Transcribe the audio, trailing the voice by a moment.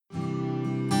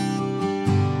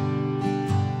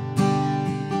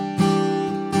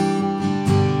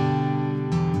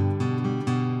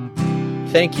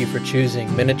Thank you for choosing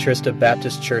Minnetrista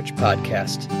Baptist Church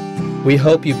podcast. We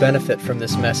hope you benefit from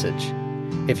this message.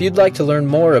 If you'd like to learn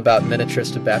more about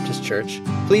Minnetrista Baptist Church,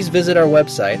 please visit our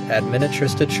website at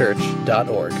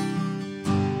minnetristachurch.org.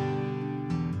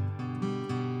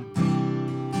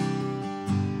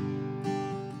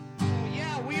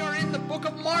 We are in the book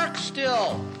of Mark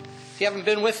still. If you haven't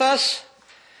been with us,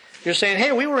 you're saying,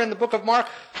 hey, we were in the book of Mark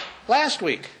last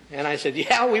week. And I said,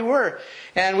 yeah, we were.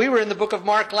 And we were in the book of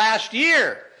Mark last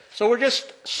year. So we're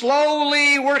just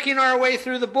slowly working our way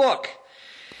through the book.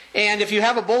 And if you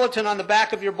have a bulletin, on the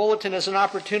back of your bulletin is an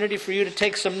opportunity for you to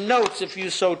take some notes if you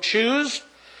so choose.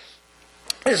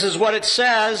 This is what it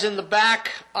says in the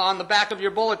back, on the back of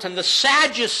your bulletin. The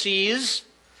Sadducees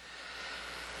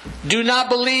do not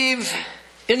believe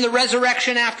in the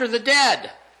resurrection after the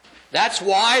dead. That's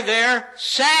why they're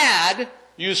sad,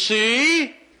 you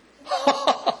see.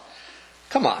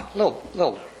 Come on,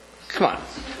 come on.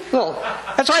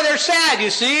 That's why they're sad, you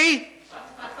see.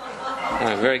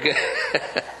 Very good.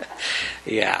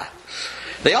 Yeah.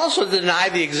 They also deny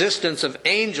the existence of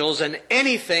angels and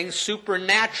anything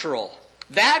supernatural.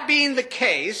 That being the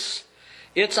case,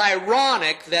 it's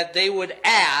ironic that they would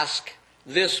ask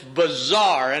this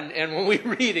bizarre, and when we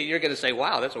read it, you're going to say,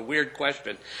 wow, that's a weird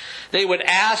question. They would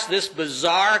ask this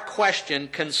bizarre question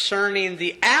concerning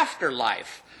the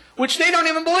afterlife, which they don't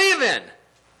even believe in.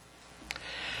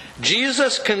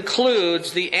 Jesus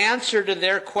concludes the answer to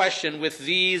their question with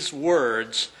these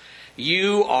words,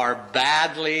 "You are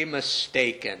badly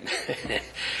mistaken."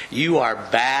 You are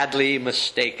badly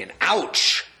mistaken.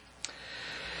 Ouch!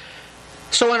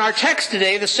 So in our text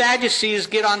today, the Sadducees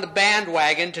get on the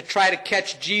bandwagon to try to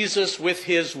catch Jesus with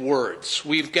his words.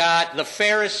 We've got the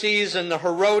Pharisees and the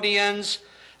Herodians.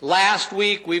 Last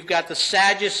week we've got the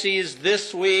Sadducees.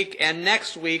 This week and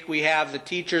next week we have the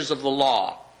teachers of the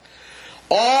law.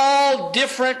 All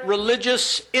different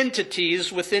religious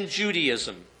entities within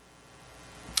Judaism.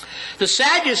 The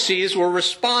Sadducees were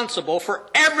responsible for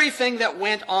everything that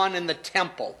went on in the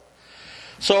temple.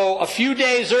 So a few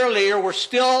days earlier, we're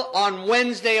still on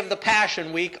Wednesday of the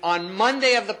Passion Week. On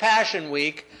Monday of the Passion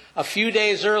Week, a few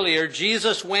days earlier,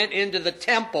 Jesus went into the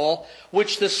temple,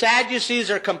 which the Sadducees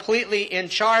are completely in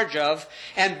charge of.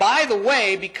 And by the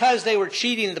way, because they were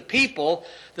cheating the people,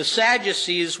 the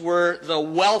Sadducees were the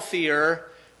wealthier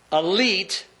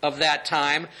elite of that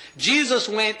time. Jesus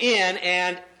went in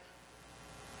and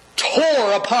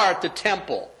tore apart the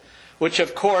temple, which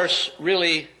of course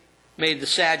really made the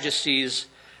Sadducees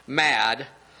mad.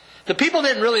 The people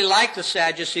didn't really like the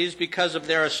Sadducees because of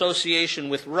their association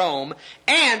with Rome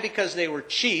and because they were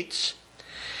cheats.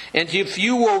 And if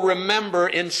you will remember,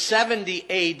 in 70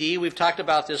 AD, we've talked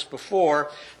about this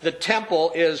before, the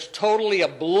temple is totally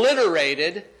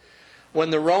obliterated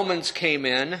when the Romans came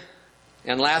in.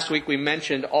 And last week we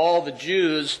mentioned all the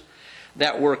Jews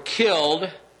that were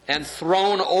killed and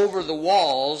thrown over the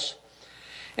walls.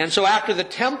 And so after the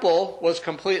temple was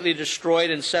completely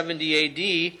destroyed in 70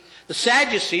 AD, the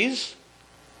Sadducees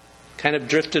kind of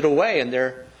drifted away, and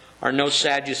there are no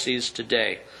Sadducees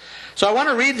today. So I want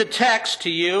to read the text to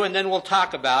you, and then we'll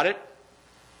talk about it.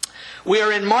 We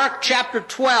are in Mark chapter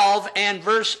 12 and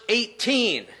verse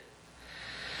 18.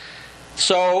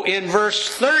 So in verse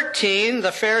 13,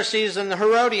 the Pharisees and the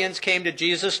Herodians came to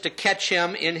Jesus to catch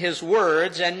him in his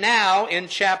words. And now in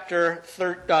chapter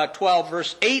 12,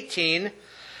 verse 18,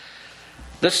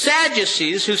 the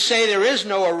Sadducees, who say there is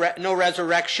no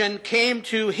resurrection, came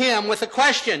to him with a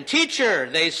question. "Teacher,"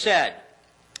 they said,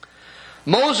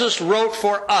 "Moses wrote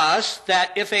for us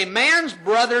that if a man's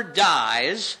brother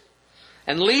dies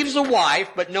and leaves a wife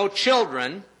but no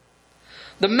children,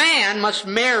 the man must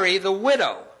marry the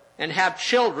widow and have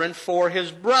children for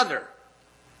his brother."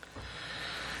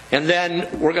 And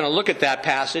then we're going to look at that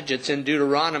passage. It's in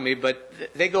Deuteronomy, but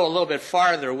they go a little bit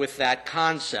farther with that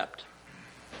concept.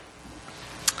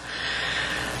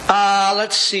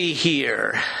 Let's see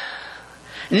here.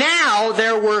 Now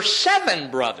there were 7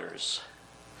 brothers.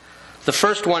 The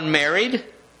first one married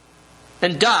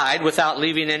and died without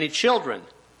leaving any children.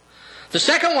 The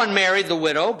second one married the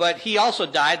widow, but he also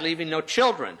died leaving no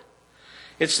children.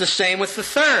 It's the same with the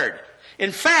third.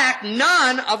 In fact,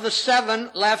 none of the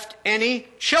 7 left any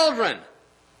children.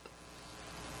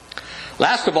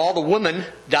 Last of all, the woman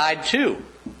died too.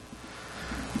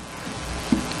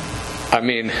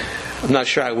 I'm not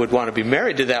sure I would want to be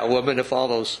married to that woman if all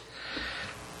those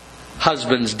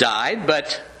husbands died,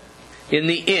 but in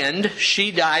the end, she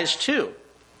dies too.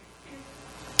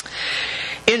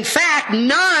 In fact,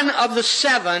 none of the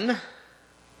 7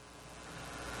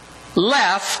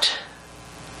 left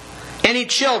any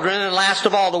children, and last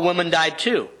of all, the woman died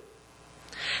too.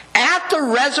 At the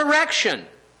resurrection,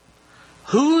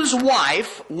 whose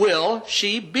wife will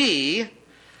she be,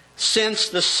 since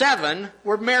the 7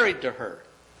 were married to her?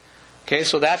 Okay,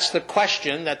 so that's the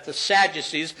question that the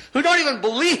Sadducees, who don't even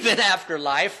believe in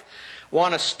afterlife,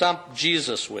 want to stump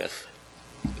Jesus with.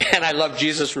 And I love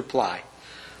Jesus' reply.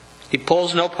 He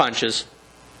pulls no punches.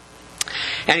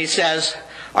 And he says,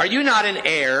 "Are you not in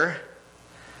error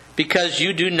because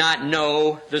you do not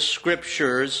know the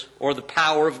Scriptures or the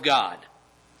power of God?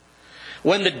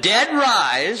 When the dead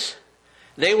rise,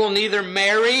 they will neither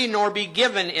marry nor be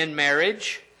given in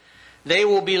marriage. They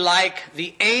will be like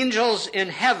the angels in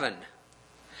heaven.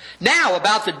 Now,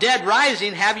 about the dead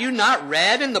rising, have you not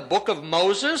read in the book of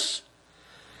Moses,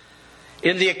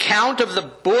 in the account of the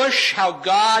bush, how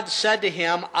God said to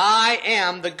him, 'I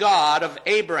am the God of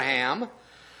Abraham,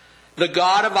 the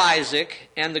God of Isaac,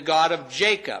 and the God of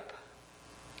Jacob'?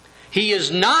 He is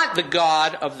not the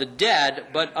God of the dead,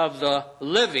 but of the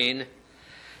living.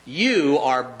 You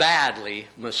are badly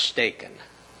mistaken."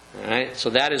 All right, so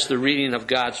that is the reading of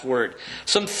God's Word.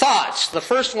 Some thoughts. The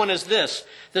first one is this.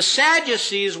 The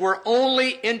Sadducees were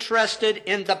only interested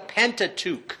in the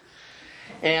Pentateuch.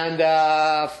 And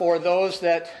for those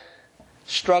that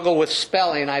struggle with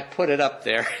spelling, I put it up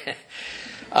there.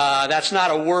 That's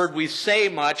not a word we say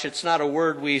much. It's not a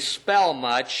word we spell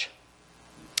much.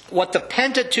 What the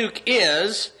Pentateuch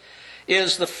is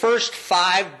the first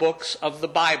 5 books of the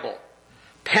Bible.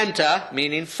 Penta,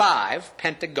 meaning 5,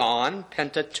 pentagon,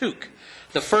 Pentateuch.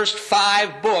 The first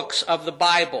 5 books of the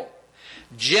Bible.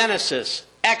 Genesis,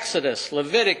 Exodus,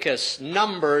 Leviticus,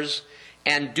 Numbers,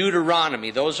 and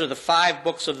Deuteronomy. Those are the 5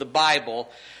 books of the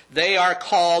Bible. They are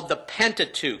called the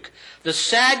Pentateuch. The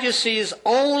Sadducees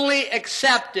only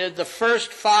accepted the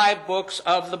first 5 books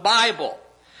of the Bible.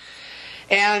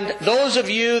 And those of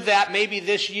you that maybe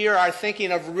this year are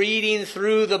thinking of reading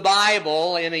through the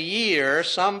Bible in a year,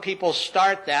 some people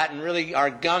start that and really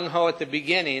are gung-ho at the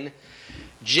beginning.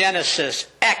 Genesis,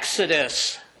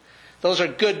 Exodus. Those are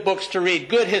good books to read,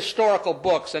 good historical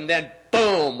books. And then,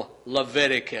 boom,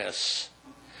 Leviticus.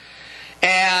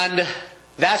 And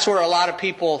that's where a lot of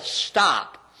people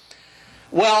stop.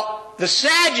 Well, the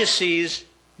Sadducees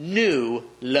knew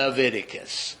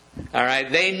Leviticus. All right,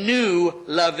 they knew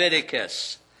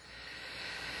Leviticus.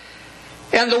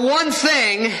 And the one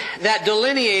thing that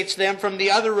delineates them from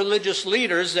the other religious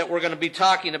leaders that we're going to be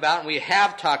talking about, and we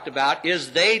have talked about,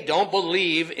 is they don't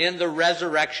believe in the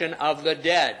resurrection of the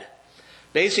dead.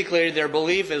 Basically, their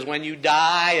belief is when you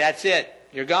die, that's it.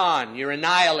 You're gone. You're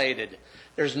annihilated.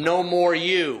 There's no more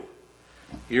you.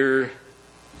 You're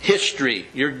history.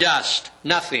 You're dust.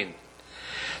 Nothing.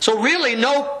 So really,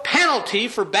 no penalty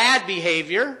for bad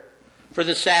behavior for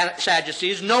the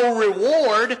Sadducees. No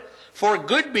reward for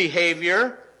good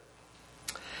behavior.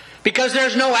 Because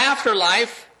there's no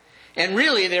afterlife. And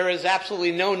really, there is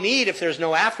absolutely no need, if there's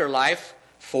no afterlife,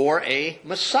 for a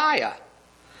Messiah.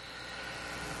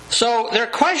 So their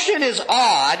question is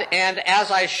odd, and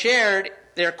as I shared,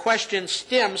 their question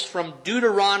stems from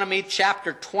Deuteronomy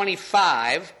chapter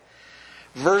 25,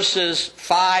 verses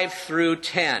 5 through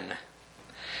 10.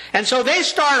 And so they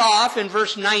start off in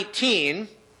verse 19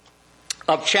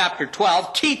 of chapter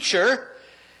 12, "Teacher."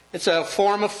 It's a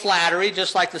form of flattery,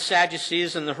 just like the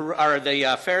Sadducees and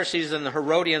the Pharisees and the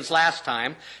Herodians last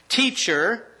time.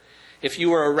 "Teacher." If you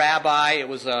were a rabbi, it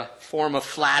was a form of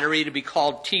flattery to be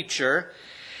called teacher.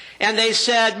 And they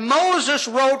said, "Moses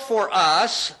wrote for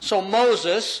us." So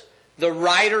Moses, the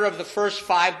writer of the first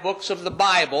 5 books of the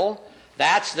Bible,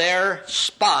 that's their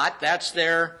spot, that's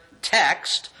their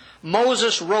text.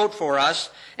 Moses wrote for us.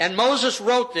 And Moses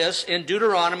wrote this in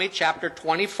Deuteronomy chapter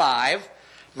 25,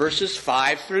 verses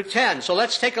 5 through 10. So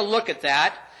let's take a look at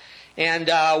that. And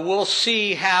we'll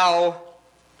see how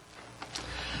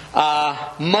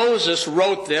Moses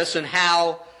wrote this and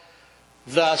how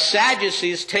the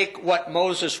Sadducees take what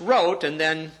Moses wrote and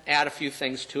then add a few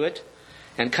things to it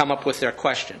and come up with their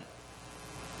question.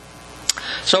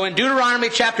 So in Deuteronomy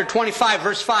chapter 25,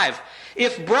 verse 5,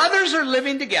 "If brothers are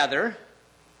living together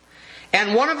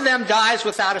and one of them dies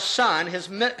without a son,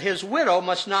 his widow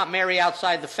must not marry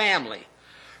outside the family.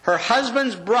 Her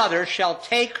husband's brother shall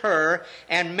take her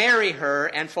and marry her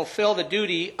and fulfill the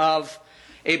duty of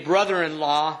a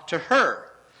brother-in-law to her.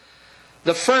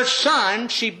 The first son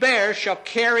she bears shall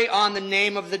carry on the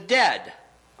name of the dead,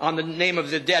 on the name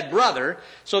of the dead brother,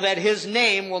 so that his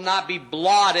name will not be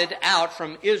blotted out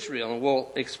from Israel." And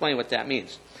we'll explain what that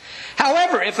means.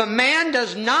 "However, if a man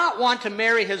does not want to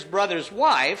marry his brother's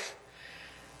wife,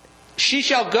 she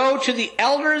shall go to the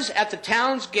elders at the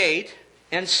town's gate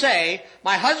and say,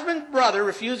 'My husband's brother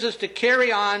refuses to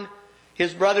carry on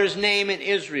his brother's name in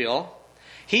Israel.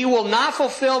 He will not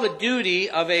fulfill the duty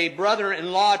of a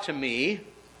brother-in-law to me.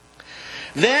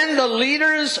 Then the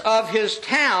leaders of his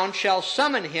town shall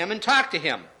summon him and talk to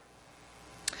him.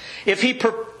 If he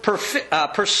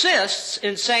persists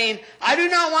in saying, I do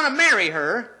not want to marry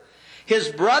her, his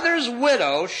brother's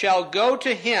widow shall go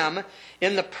to him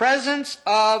in the presence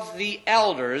of the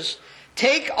elders,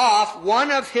 take off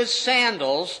one of his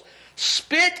sandals,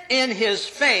 spit in his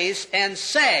face, and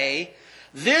say,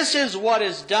 this is what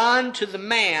is done to the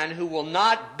man who will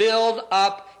not build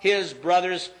up his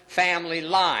brother's family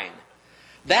line.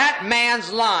 That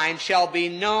man's line shall be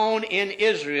known in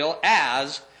Israel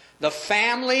as the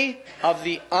family of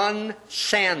the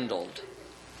unsandaled.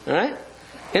 All right?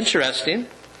 Interesting.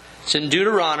 It's in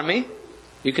Deuteronomy.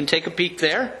 You can take a peek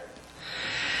there.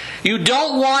 You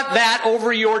don't want that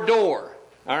over your door.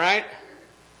 All right?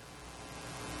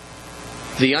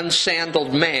 The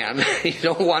unsandaled man. You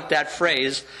don't want that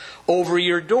phrase over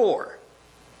your door.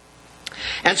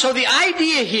 And so the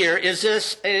idea here is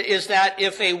that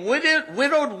if a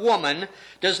widowed woman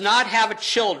does not have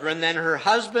children, then her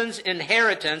husband's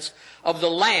inheritance of the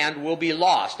land will be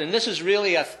lost. And this is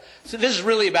really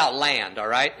about land, all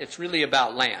right? It's really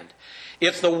about land.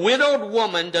 If the widowed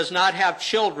woman does not have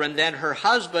children, then her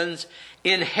husband's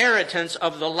inheritance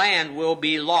of the land will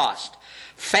be lost.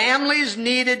 Families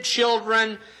needed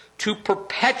children to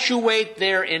perpetuate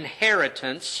their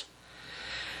inheritance.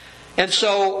 And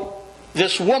so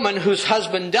this woman whose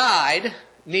husband died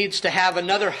needs to have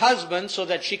another husband so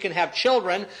that she can have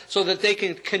children, so that they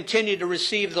can continue to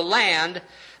receive the land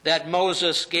that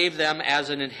Moses gave them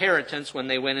as an inheritance when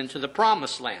they went into the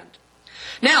promised land.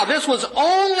 Now, this was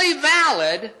only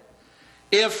valid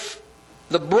if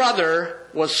the brother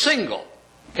was single.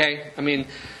 Okay? I mean,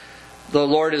 the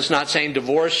Lord is not saying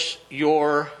divorce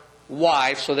your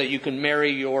wife so that you can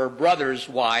marry your brother's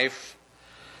wife.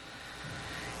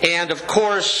 And of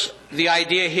course, the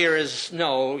idea here is,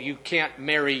 no, you can't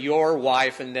marry your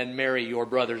wife and then marry your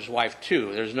brother's wife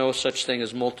too. There's no such thing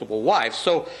as multiple wives.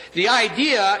 So the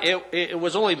idea, it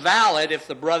was only valid if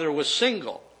the brother was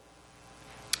single.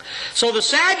 So the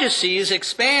Sadducees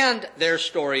expand their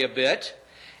story a bit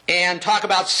and talk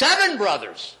about 7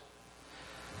 brothers.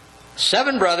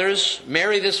 7 brothers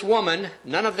marry this woman.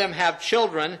 None of them have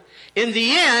children. In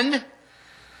the end,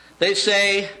 they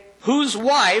say, whose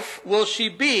wife will she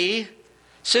be,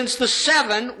 since the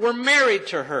 7 were married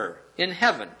to her in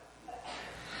heaven?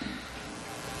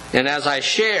 And as I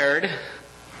shared,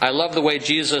 I love the way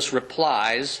Jesus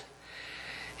replies.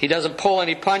 He doesn't pull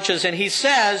any punches, and he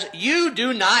says, you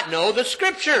do not know the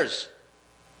Scriptures.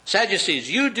 Sadducees,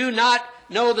 you do not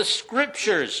know the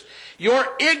Scriptures. You're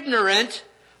ignorant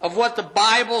of what the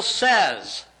Bible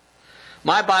says.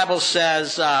 My Bible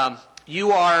says,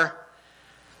 you are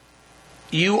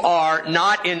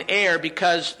not in error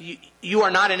because you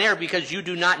are not in error because you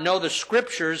do not know the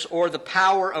Scriptures or the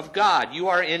power of God. You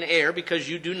are in error because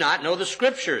you do not know the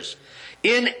Scriptures.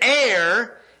 In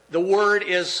error, the word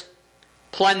is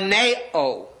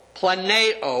planeo,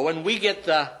 and we get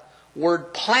the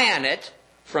word planet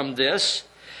from this.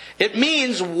 It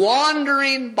means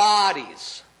wandering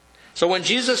bodies. So when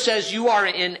Jesus says you are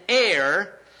in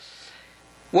error,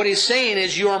 what he's saying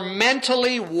is you're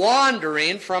mentally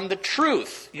wandering from the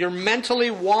truth. You're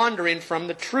mentally wandering from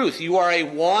the truth. You are a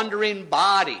wandering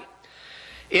body.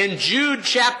 In Jude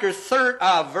chapter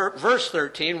verse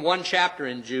 13, one chapter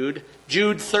in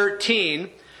Jude 13,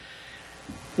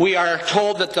 we are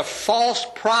told that the false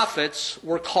prophets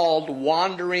were called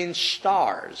wandering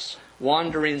stars.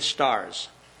 Wandering stars.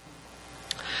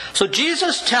 So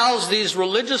Jesus tells these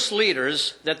religious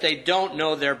leaders that they don't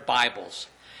know their Bibles.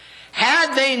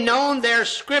 Had they known their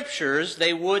Scriptures,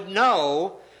 they would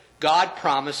know God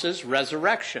promises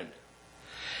resurrection.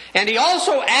 And he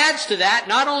also adds to that,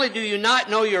 not only do you not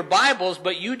know your Bibles,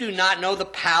 but you do not know the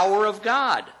power of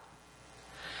God.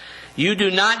 You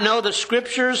do not know the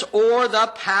Scriptures or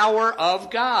the power of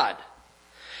God.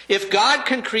 If God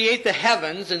can create the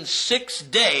heavens in 6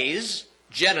 days,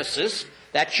 Genesis,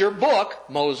 that's your book,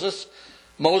 Moses.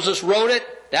 Moses wrote it.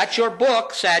 That's your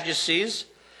book, Sadducees.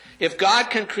 If God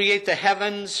can create the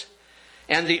heavens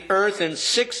and the earth in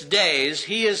 6 days,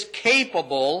 he is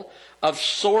capable of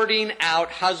sorting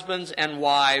out husbands and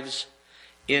wives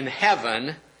in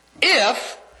heaven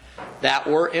if that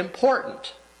were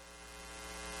important.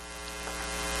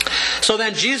 So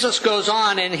then Jesus goes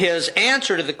on in his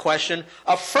answer to the question,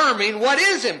 affirming what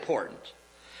is important.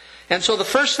 And so the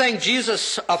first thing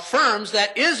Jesus affirms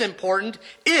that is important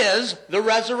is the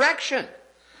resurrection.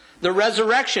 The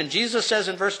resurrection. Jesus says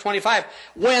in verse 25,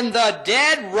 when the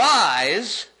dead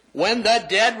rise,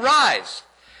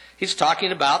 he's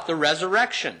talking about the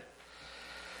resurrection.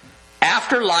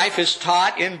 Afterlife is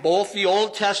taught in both the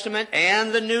Old Testament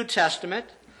and the New Testament.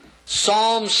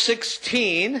 Psalm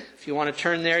 16, if you want to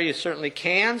turn there, you certainly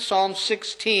can. Psalm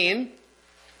 16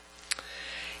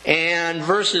 and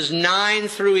verses 9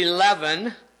 through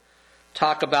 11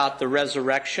 talk about the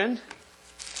resurrection.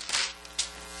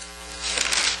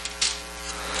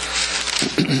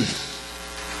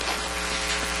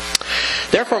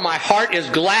 Therefore my heart is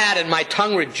glad and my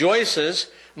tongue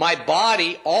rejoices. My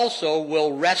body also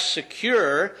will rest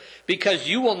secure, because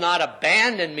you will not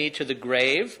abandon me to the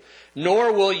grave,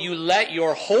 nor will you let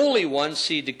your Holy One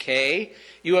see decay.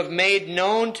 You have made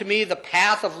known to me the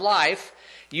path of life.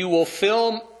 You will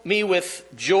fill me with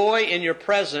joy in your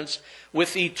presence,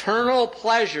 with eternal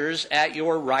pleasures at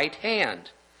your right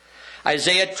hand.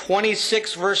 Isaiah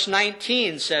 26 verse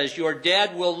 19 says, your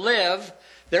dead will live,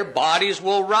 their bodies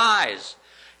will rise.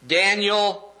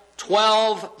 Daniel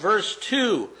 12 verse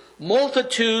 2,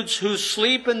 multitudes who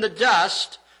sleep in the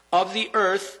dust of the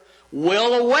earth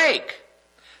will awake,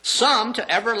 some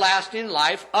to everlasting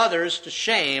life, others to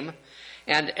shame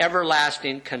and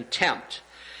everlasting contempt.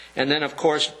 And then, of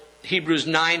course, Hebrews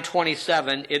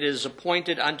 9:27, it is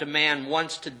appointed unto man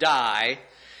once to die,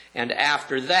 and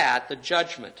after that the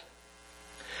judgment.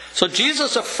 So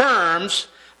Jesus affirms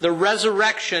the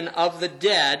resurrection of the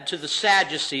dead to the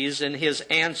Sadducees in his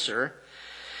answer.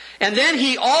 And then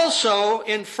he also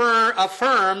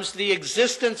affirms the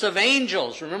existence of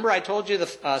angels. Remember, I told you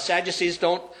the Sadducees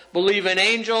don't believe in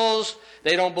angels.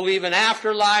 They don't believe in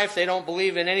afterlife. They don't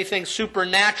believe in anything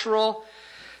supernatural.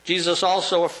 Jesus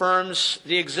also affirms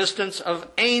the existence of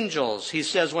angels. He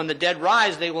says, when the dead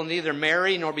rise, they will neither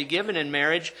marry nor be given in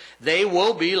marriage. They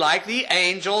will be like the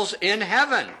angels in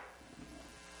heaven.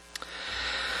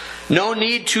 No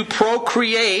need to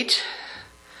procreate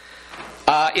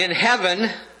in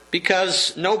heaven,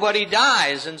 because nobody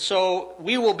dies. And so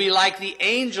we will be like the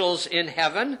angels in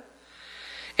heaven.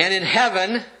 And in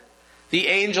heaven, the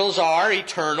angels are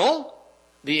eternal.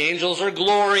 The angels are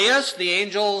glorious. The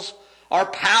angels are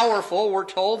powerful. We're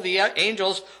told the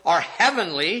angels are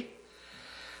heavenly.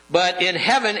 But in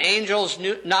heaven, angels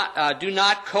do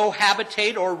not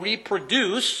cohabitate or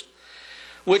reproduce.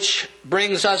 Which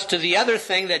brings us to the other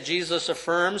thing that Jesus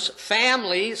affirms.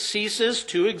 Family ceases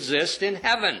to exist in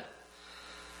heaven.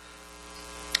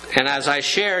 And as I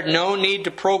shared, no need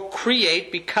to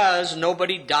procreate because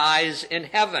nobody dies in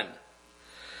heaven.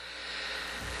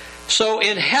 So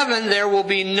in heaven there will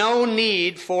be no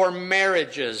need for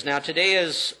marriages. Now today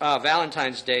is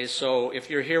Valentine's Day, so if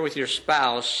you're here with your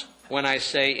spouse, when I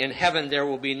say in heaven there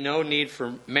will be no need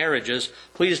for marriages,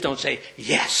 please don't say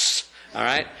yes. All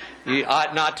right? You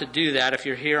ought not to do that if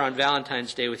you're here on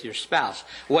Valentine's Day with your spouse.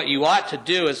 What you ought to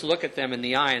do is look at them in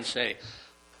the eye and say,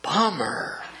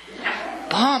 bummer.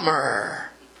 Bummer.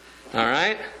 All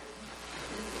right?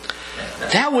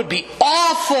 That would be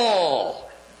awful.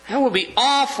 That would be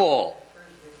awful.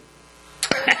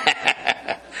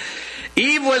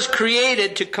 Eve was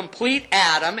created to complete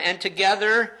Adam, and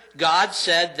together God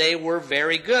said they were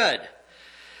very good.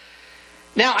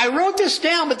 Now, I wrote this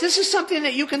down, but this is something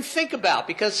that you can think about,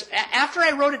 because after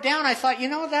I wrote it down, I thought,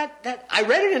 that I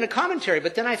read it in a commentary,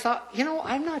 but then I thought,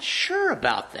 I'm not sure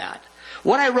about that.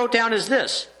 What I wrote down is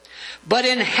this. But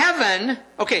in heaven,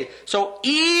 so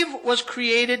Eve was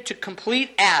created to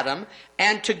complete Adam,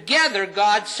 and together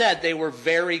God said they were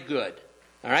very good.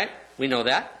 All right? We know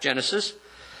that, Genesis.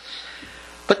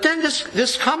 But then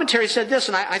this commentary said this,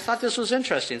 and I thought this was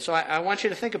interesting, so I want you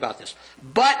to think about this.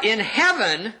 But in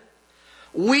heaven,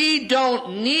 we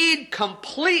don't need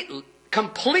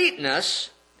completeness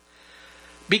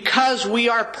because we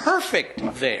are perfect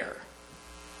there.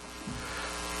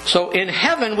 So in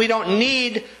heaven, we don't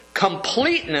need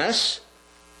completeness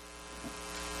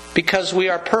because we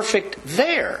are perfect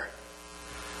there.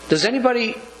 Does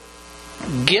anybody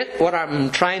get what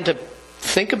I'm trying to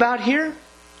think about here?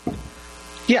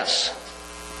 Yes.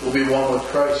 We'll be one with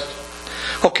Christ.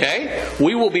 Okay,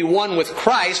 we will be one with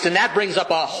Christ, and that brings up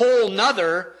a whole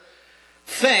nother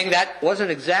thing. That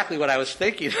wasn't exactly what I was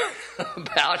thinking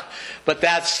about, but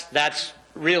that's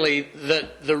really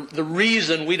the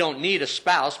reason we don't need a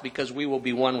spouse, because we will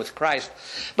be one with Christ.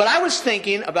 But I was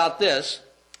thinking about this,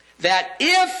 that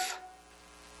if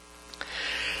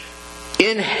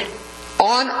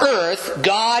on earth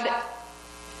God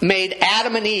made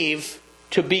Adam and Eve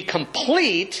to be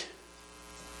complete,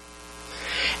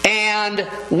 and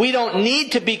we don't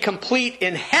need to be complete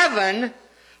in heaven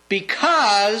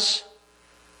because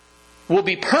we'll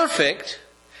be perfect.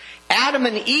 Adam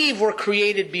and Eve were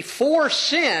created before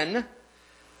sin,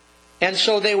 and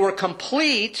so they were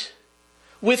complete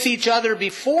with each other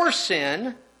before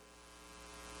sin.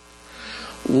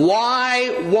 Why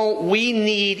won't we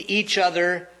need each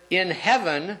other in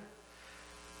heaven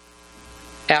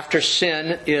after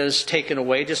sin is taken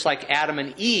away, just like Adam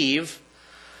and Eve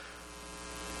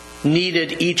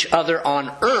needed each other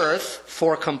on earth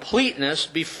for completeness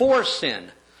before sin.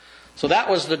 So that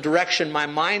was the direction my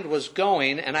mind was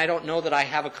going, and I don't know that I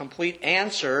have a complete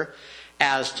answer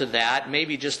as to that.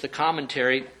 Maybe just the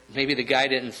commentary, maybe the guy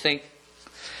didn't think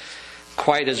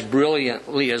quite as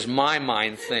brilliantly as my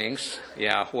mind thinks.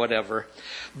 Yeah, whatever.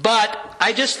 But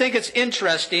I just think it's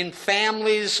interesting.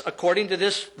 Families, according to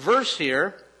this verse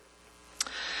here,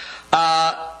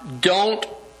 don't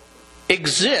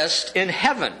exist in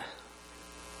heaven.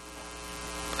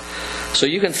 So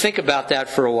you can think about that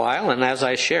for a while, and as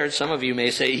I shared, some of you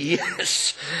may say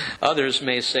yes. Others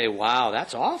may say, wow,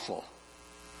 that's awful.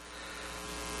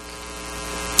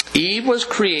 Eve was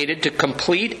created to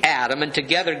complete Adam, and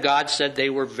together God said they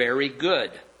were very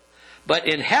good. But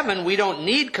in heaven, we don't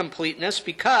need completeness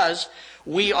because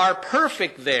we are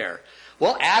perfect there.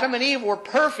 Well, Adam and Eve were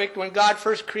perfect when God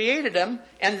first created them,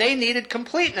 and they needed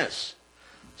completeness.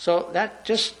 So that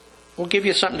just will give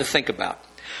you something to think about.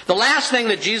 The last thing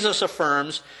that Jesus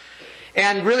affirms,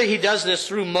 and really he does this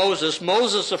through Moses,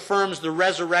 Moses affirms the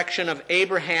resurrection of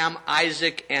Abraham,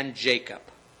 Isaac, and Jacob.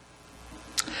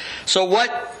 So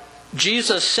what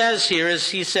Jesus says here is,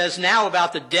 he says now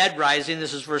about the dead rising,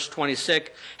 this is verse 26,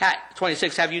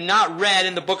 have you not read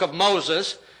in the book of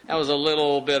Moses? That was a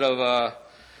little bit of a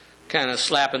kind of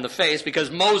slap in the face,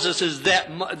 because Moses is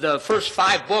the first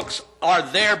 5 books are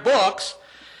their books.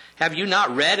 Have you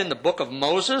not read in the book of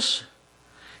Moses,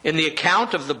 in the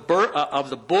account of the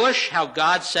bush, how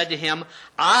God said to him,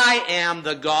 I am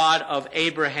the God of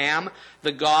Abraham,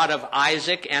 the God of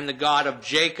Isaac, and the God of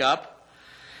Jacob.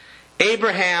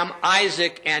 Abraham,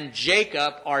 Isaac, and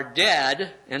Jacob are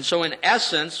dead. And so in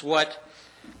essence, what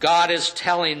God is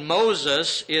telling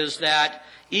Moses is that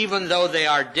even though they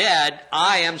are dead,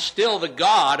 I am still the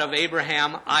God of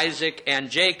Abraham, Isaac, and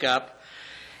Jacob.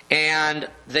 And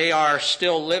they are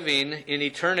still living in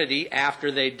eternity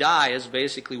after they die, is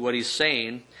basically what he's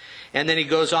saying. And then he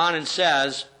goes on and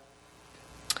says,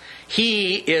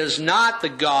 He is not the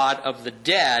God of the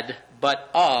dead, but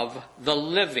of the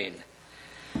living.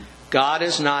 God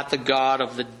is not the God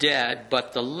of the dead,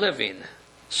 but the living.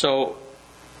 So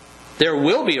there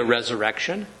will be a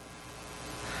resurrection.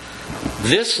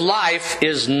 This life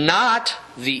is not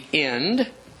the end.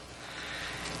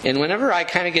 And whenever I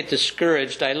kind of get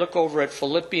discouraged, I look over at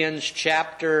Philippians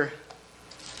chapter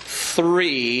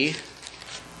 3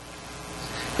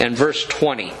 and verse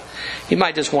 20. You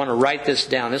might just want to write this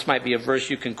down. This might be a verse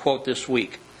you can quote this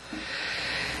week.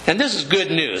 And this is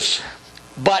good news.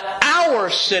 But our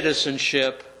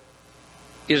citizenship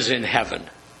is in heaven.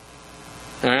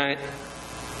 All right?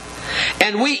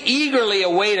 And we eagerly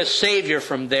await a Savior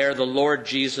from there, the Lord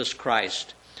Jesus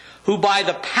Christ, who by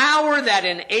the power that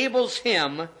enables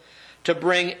Him to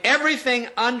bring everything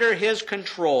under His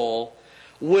control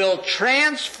will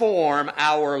transform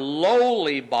our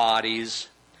lowly bodies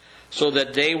so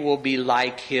that they will be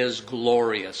like His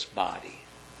glorious body.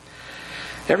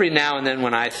 Every now and then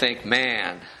when I think,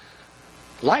 man,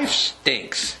 life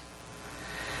stinks,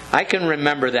 I can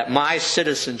remember that my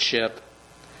citizenship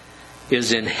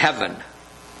is in heaven.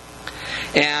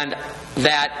 And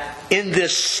that in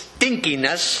this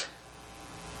stinkiness,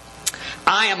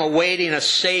 I am awaiting a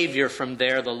Savior from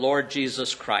there, the Lord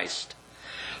Jesus Christ,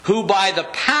 who by the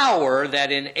power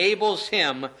that enables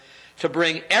Him to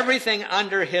bring everything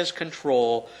under His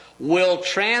control will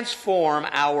transform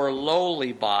our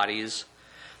lowly bodies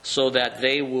so that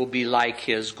they will be like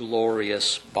His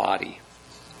glorious body.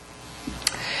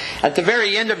 At the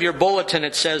very end of your bulletin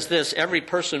it says this: every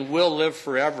person will live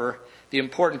forever. The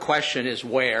important question is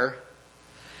where.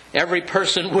 Every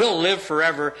person will live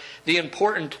forever. The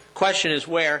important question is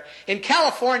where. In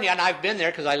California, and I've been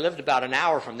there because I lived about an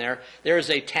hour from there, there is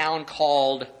a town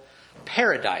called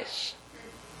Paradise.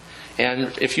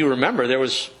 And if you remember, there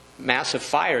was massive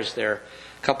fires there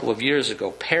a couple of years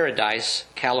ago. Paradise,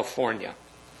 California.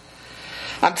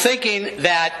 I'm thinking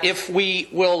that if we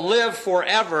will live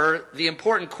forever, the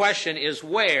important question is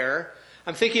where.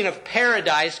 I'm thinking of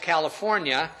Paradise,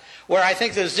 California, where I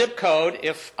think the zip code,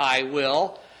 if I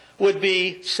will, would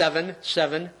be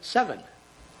 777.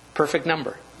 Perfect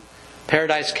number.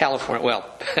 Paradise, California. Well,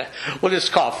 we'll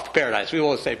just call it Paradise. We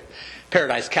won't say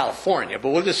Paradise, California, but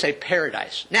we'll just say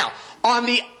Paradise. Now, on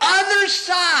the other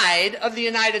side of the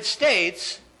United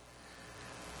States,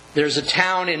 there's a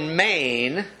town in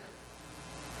Maine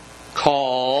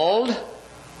called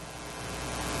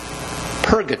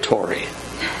Purgatory.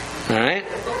 All right?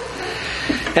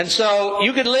 And so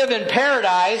you could live in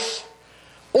Paradise,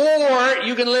 or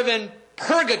you can live in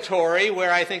purgatory,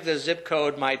 where I think the zip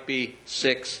code might be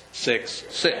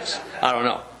 666. I don't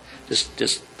know.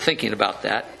 Just thinking about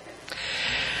that.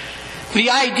 The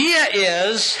idea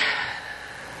is,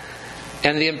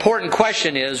 and the important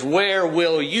question is, where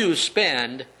will you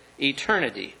spend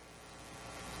eternity?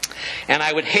 And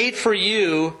I would hate for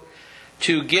you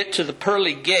to get to the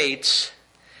pearly gates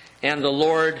and the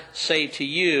Lord say to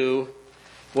you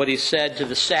what He said to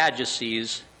the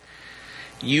Sadducees: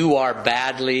 you are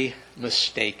badly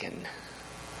mistaken.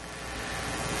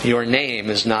 Your name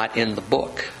is not in the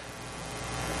book.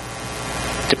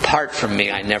 Depart from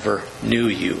me, I never knew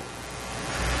you.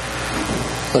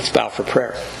 Let's bow for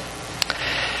prayer.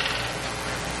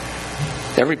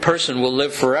 Every person will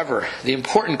live forever. The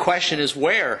important question is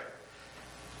where?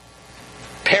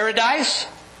 Paradise?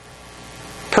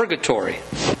 Purgatory?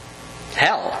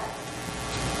 Hell?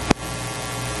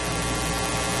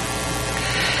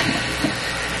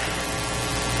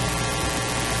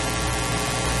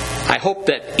 I hope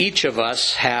that each of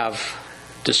us have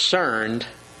discerned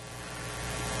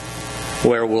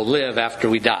where we'll live after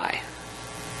we die.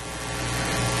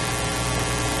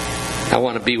 I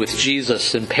want to be with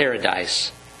Jesus in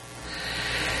paradise.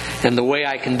 And the way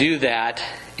I can do that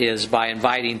is by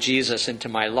inviting Jesus into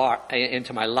my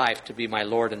life to be my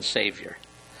Lord and Savior.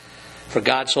 For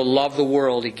God so loved the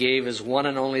world, He gave His one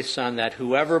and only Son, that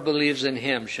whoever believes in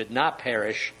Him should not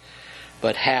perish,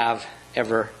 but have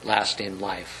everlasting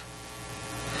life.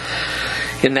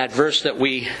 In that verse that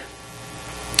we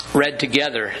read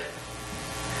together,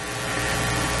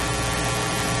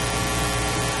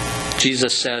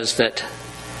 Jesus says that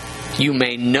you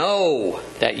may know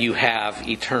that you have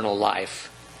eternal life,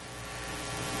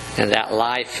 and that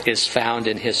life is found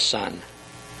in His Son.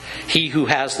 He who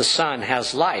has the Son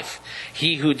has life.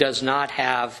 He who does not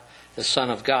have the Son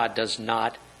of God does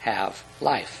not have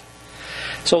life.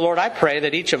 So, Lord, I pray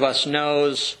that each of us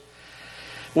knows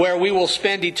where we will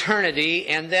spend eternity,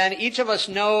 and then each of us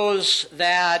knows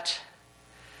that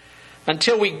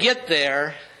until we get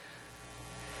there,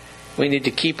 we need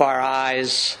to keep our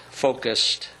eyes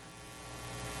focused,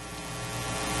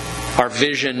 our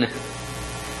vision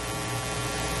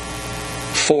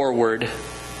forward,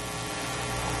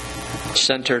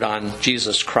 centered on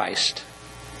Jesus Christ.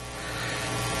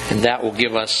 And that will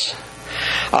give us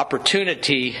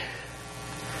opportunity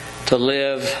to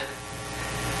live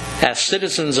as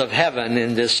citizens of heaven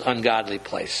in this ungodly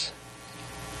place.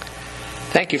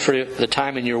 Thank you for the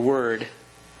time in your word.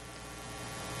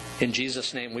 In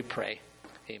Jesus' name we pray.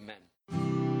 Amen.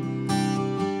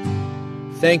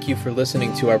 Thank you for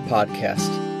listening to our podcast.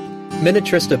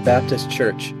 Minnetrista Baptist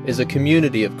Church is a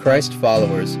community of Christ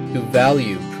followers who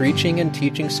value preaching and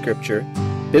teaching Scripture,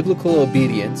 biblical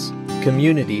obedience,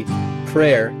 community,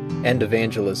 prayer, and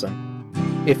evangelism.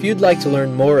 If you'd like to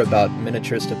learn more about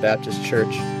Minnetrista Baptist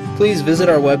Church, please visit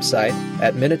our website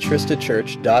at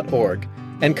minnetristachurch.org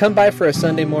and come by for a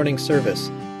Sunday morning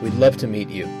service. We'd love to meet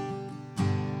you.